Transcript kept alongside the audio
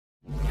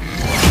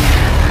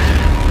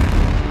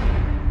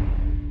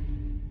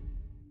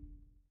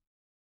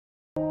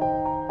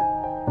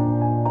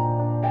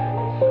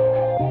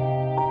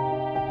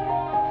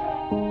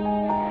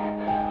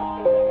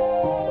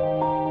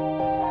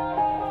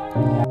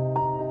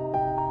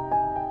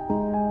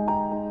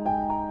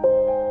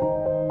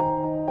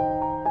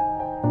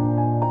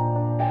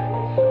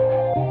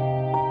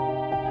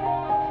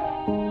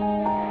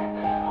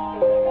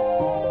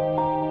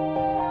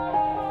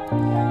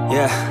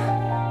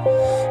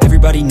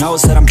Everybody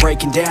knows that I'm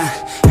breaking down.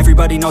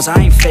 Everybody knows I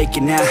ain't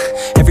faking now.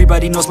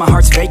 Everybody knows my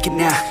heart's vacant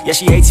now. Yeah,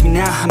 she hates me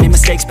now, I made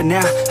mistakes but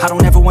now I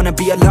don't ever wanna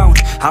be alone.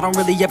 I don't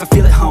really ever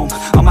feel at home.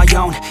 On my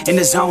own, in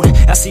the zone,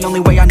 that's the only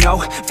way I know.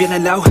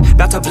 Feeling low,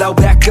 about to blow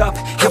back up.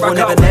 Here I won't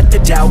ever let the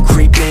doubt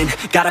creep in.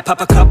 Gotta pop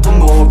a couple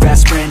more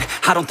aspirin.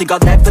 I don't think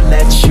I'll ever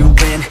let you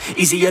in.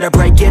 Easier to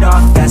break it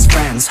off best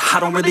friends. I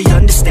don't really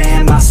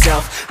understand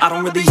myself. I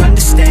don't really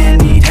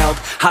understand, need help.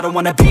 I don't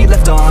wanna be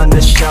left on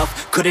the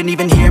shelf. Couldn't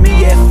even hear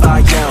me if I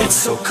yelled. It's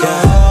so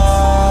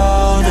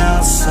cold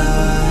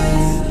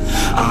outside,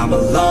 I'm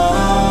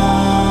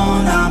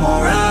alone, I'm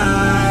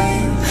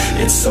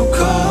alright. It's so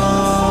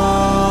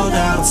cold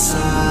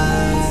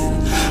outside,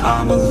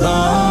 I'm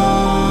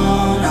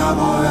alone, I'm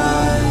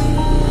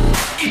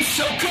alright. It's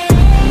so cold.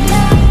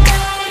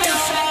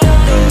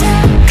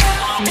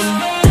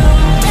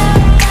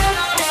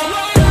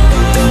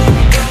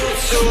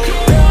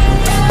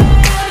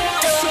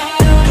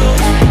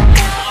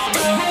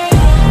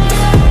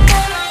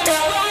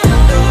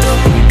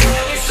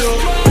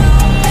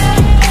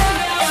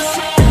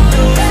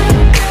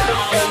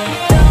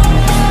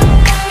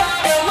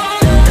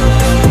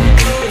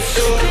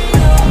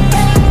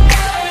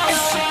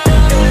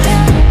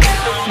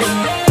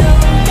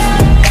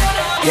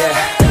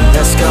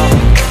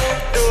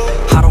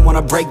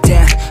 Break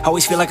down,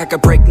 always feel like I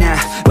could break now,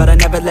 but I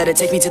never let it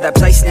take me to that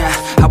place now.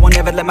 I won't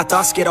ever let my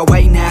thoughts get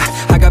away now.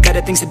 I got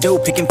better things to do,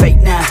 picking fate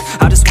now.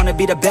 I just wanna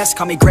be the best,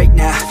 call me great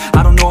now.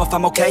 I don't know if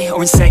I'm okay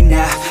or insane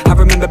now. I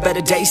remember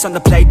better days on the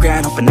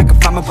playground, hoping I can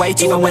find my way.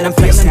 Even when I'm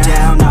feeling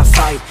down, I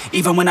fight.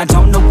 Even when I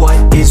don't know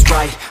what is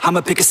right,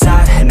 I'ma pick a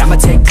side and I'ma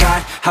take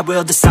pride. I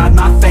will decide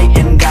my fate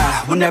and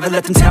I will never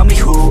let them tell me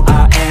who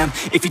I am.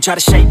 If you try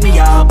to shake me,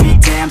 I'll be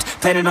damned.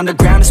 Planet on the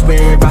ground is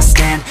where I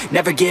stand.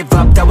 Never give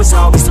up, that was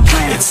always the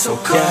plan. It's so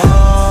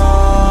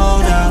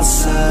cold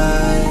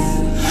outside,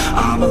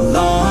 I'm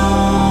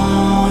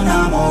alone,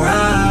 I'm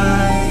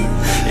alright.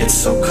 It's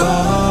so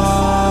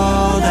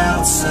cold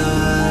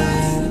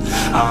outside,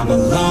 I'm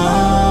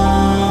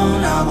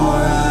alone, I'm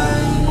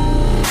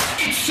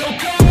alright. It's so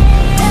cold.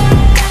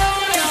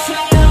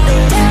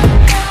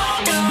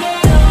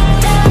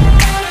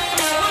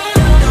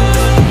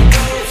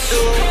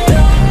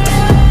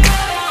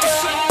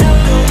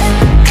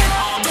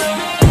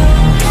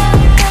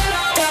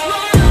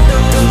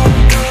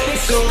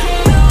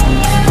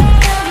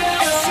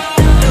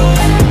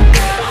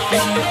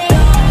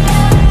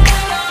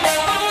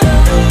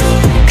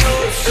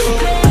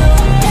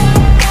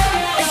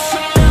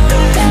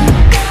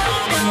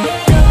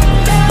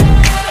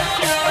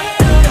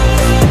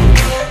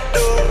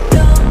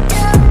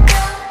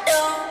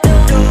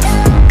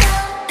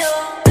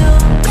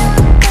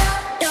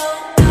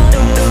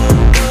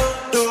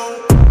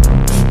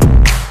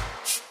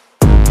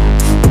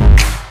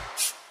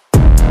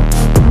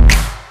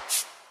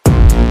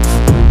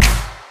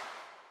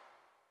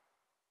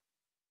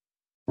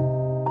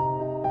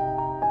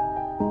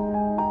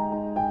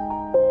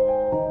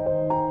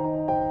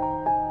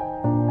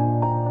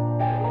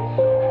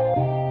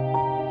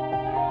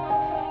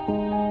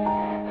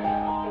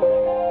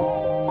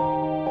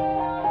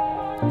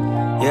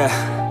 Yeah,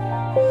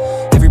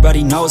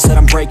 everybody knows that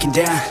I'm breaking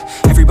down.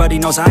 Everybody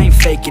knows I ain't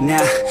faking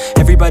now.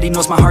 Everybody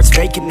knows my heart's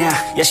vacant now.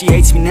 Yeah, she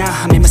hates me now,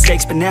 I made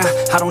mistakes but now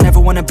I don't ever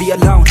wanna be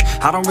alone.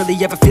 I don't really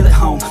ever feel at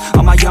home.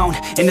 On my own,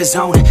 in the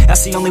zone,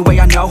 that's the only way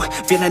I know.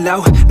 Feeling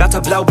low, about to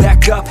blow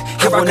back up.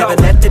 Here I won't ever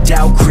let the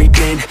doubt creep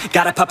in.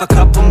 Gotta pop a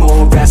couple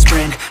more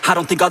aspirin. I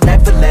don't think I'll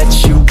ever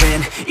let you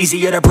in.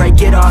 Easier to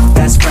break it off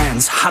best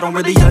friends. I don't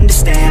really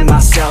understand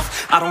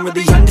myself. I don't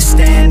really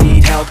understand,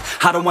 need help.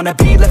 I don't wanna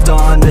be left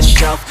on the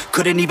shelf.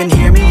 Couldn't even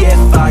hear me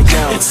if I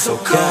yelled. It's so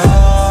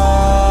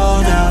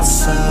cold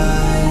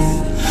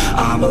outside,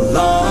 I'm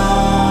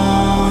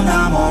alone,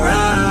 I'm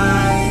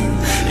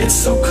alright. It's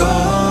so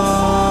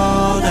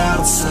cold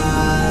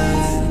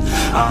outside,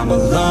 I'm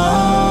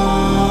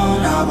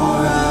alone, I'm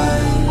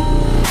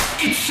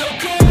alright. It's so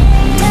cold.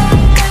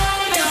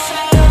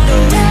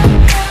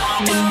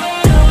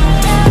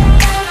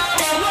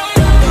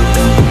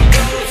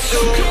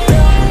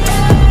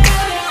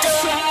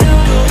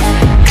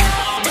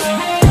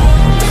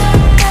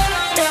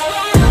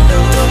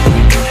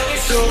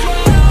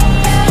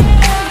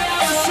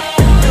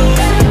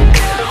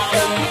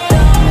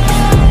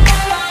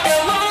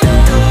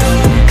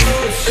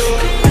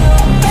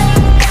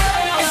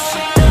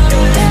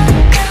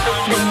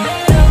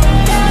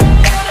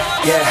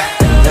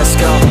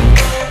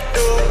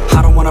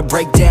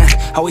 Break down,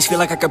 always feel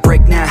like I could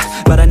break now,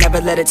 but I never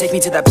let it take me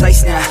to that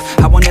place now.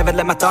 I won't ever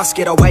let my thoughts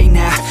get away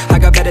now. I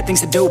got better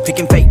things to do,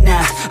 picking fate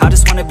now. I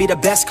just wanna be the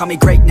best, call me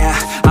great now.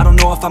 I don't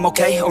know if I'm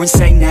okay or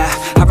insane now.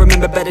 I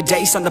remember better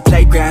days on the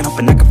playground,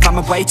 hoping I can find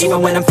my way.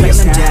 Even when I'm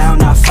feeling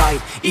down, I fight.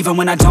 Even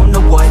when I don't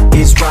know what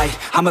is right,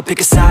 I'ma pick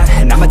a side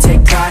and I'ma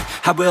take pride.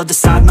 I will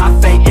decide my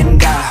fate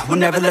and I will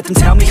never let them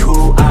tell me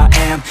who I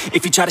am.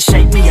 If you try to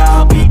shake me,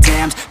 I'll be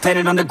damned.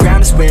 Planet on the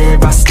ground is where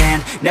I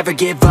stand. Never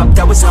give up,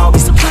 that was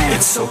always the plan.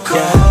 It's so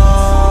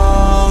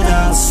cold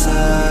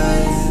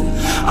outside,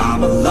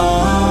 I'm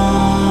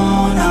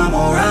alone, I'm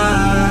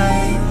alright.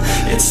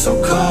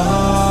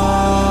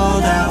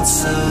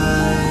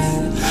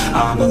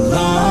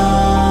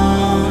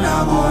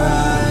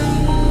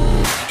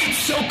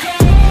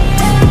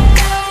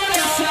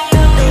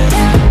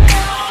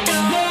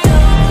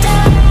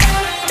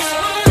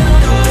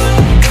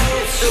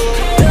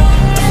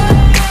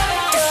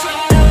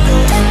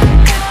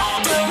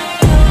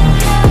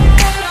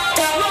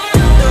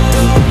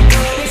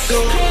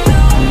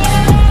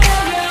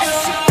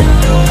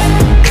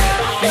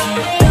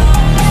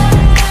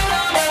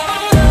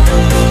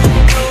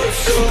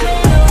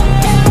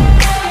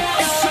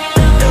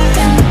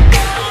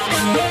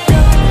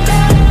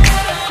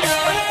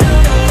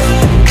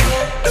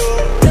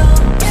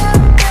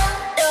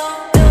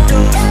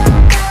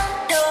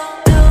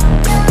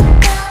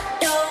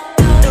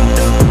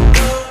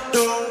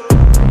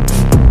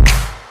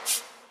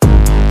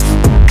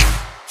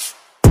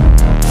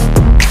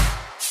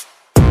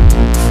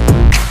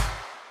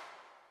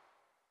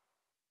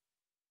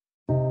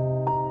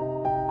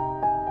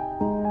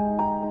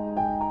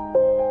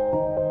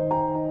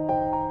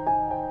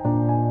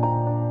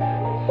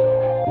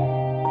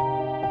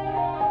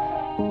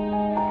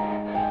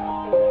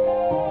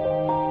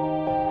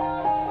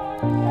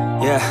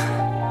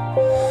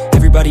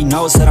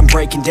 knows that I'm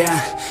breaking down.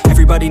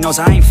 Everybody knows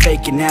I ain't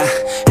faking now.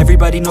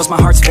 Everybody knows my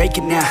heart's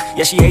vacant now.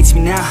 Yeah, she hates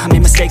me now, I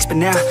made mistakes but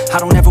now I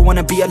don't ever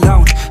wanna be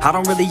alone. I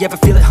don't really ever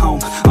feel at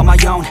home. On my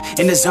own,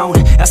 in the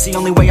zone, that's the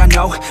only way I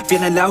know.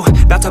 Feeling low,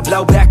 about to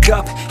blow back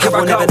up. I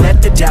won't ever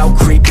let the doubt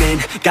creep in.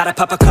 Gotta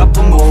pop a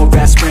couple more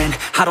aspirin.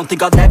 I don't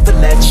think I'll ever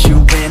let you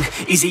in.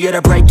 Easier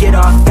to break it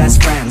off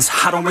best friends.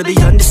 I don't really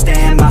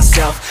understand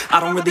myself. I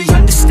don't really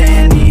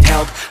understand, need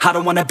help. I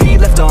don't wanna be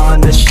left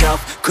on the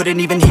shelf. Couldn't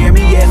even hear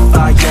me if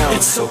I yelled.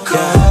 It's so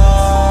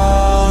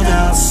cold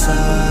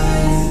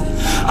outside,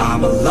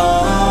 I'm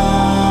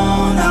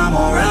alone, I'm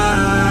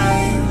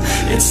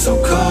alright. It's so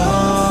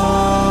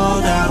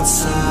cold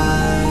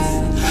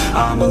outside,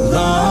 I'm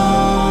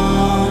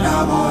alone,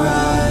 I'm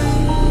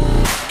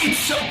alright. It's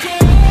so cold.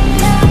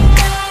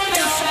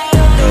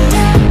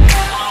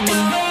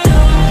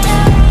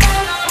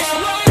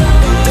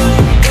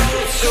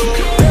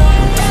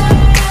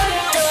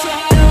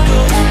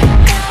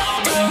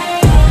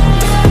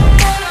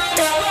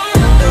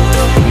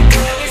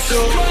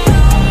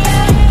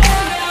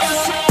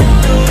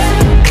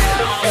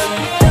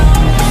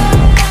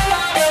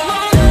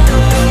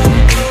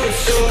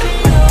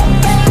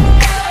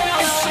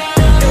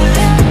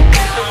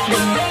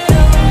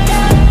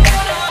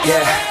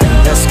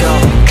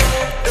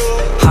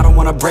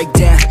 Break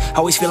down,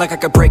 always feel like I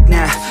could break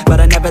now,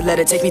 but I never let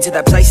it take me to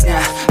that place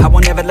now. I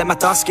won't ever let my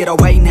thoughts get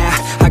away now.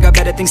 I got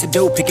better things to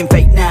do, picking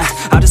fate now.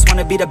 I just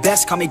wanna be the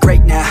best, call me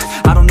great now.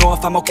 I don't know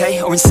if I'm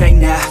okay or insane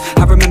now.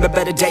 I remember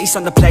better days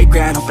on the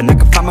playground, hoping I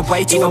can find my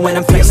way to even when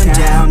I'm feeling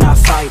down, I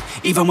fight.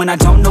 Even when I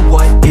don't know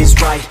what is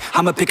right,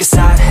 I'ma pick a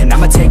side and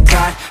I'ma take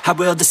pride. I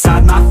will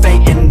decide my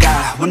fate and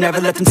I will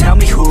never let them tell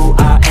me who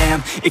I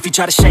am. If you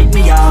try to shake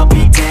me, I'll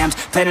be damned.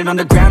 Planet on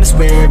the ground is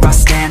where I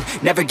stand.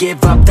 Never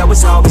give up, that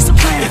was always the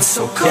plan. It's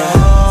so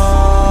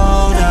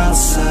cold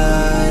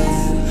outside,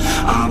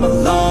 I'm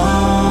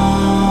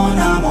alone,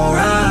 I'm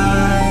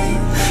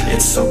alright.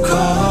 It's so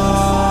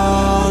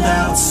cold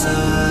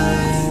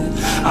outside,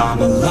 I'm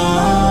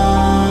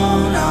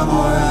alone, I'm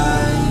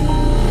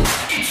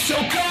alright. It's so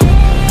cold.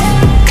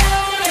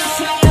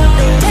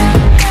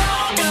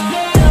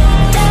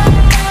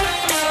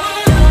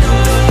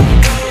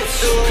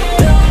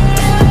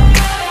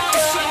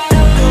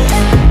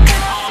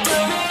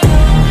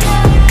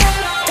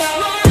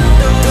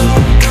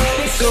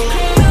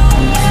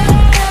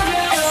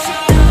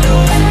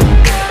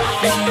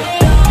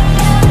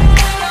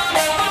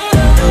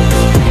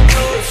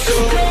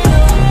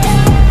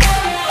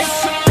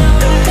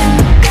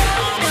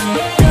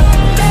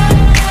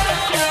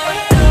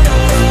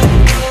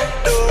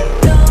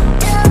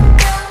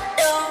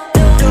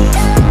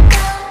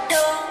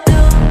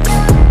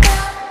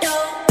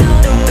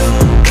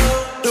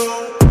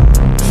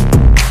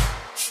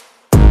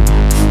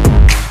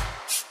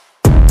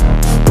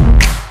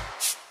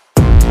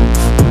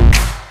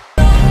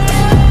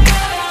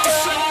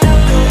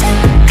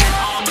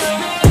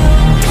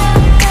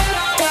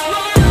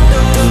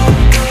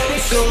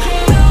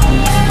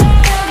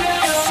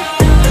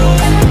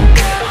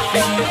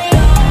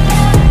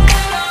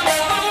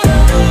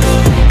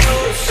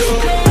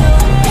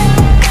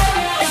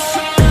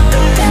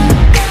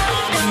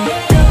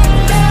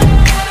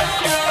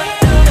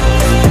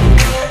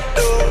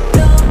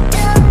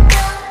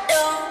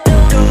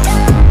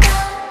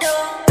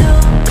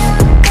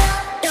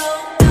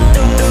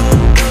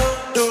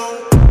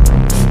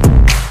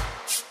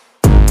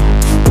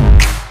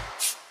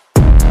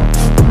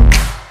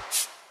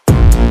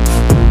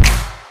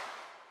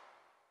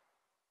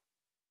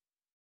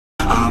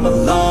 I'm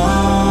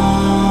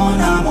alone,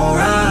 I'm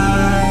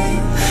alright.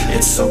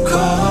 It's so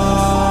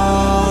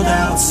cold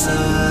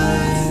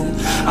outside,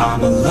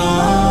 I'm alone.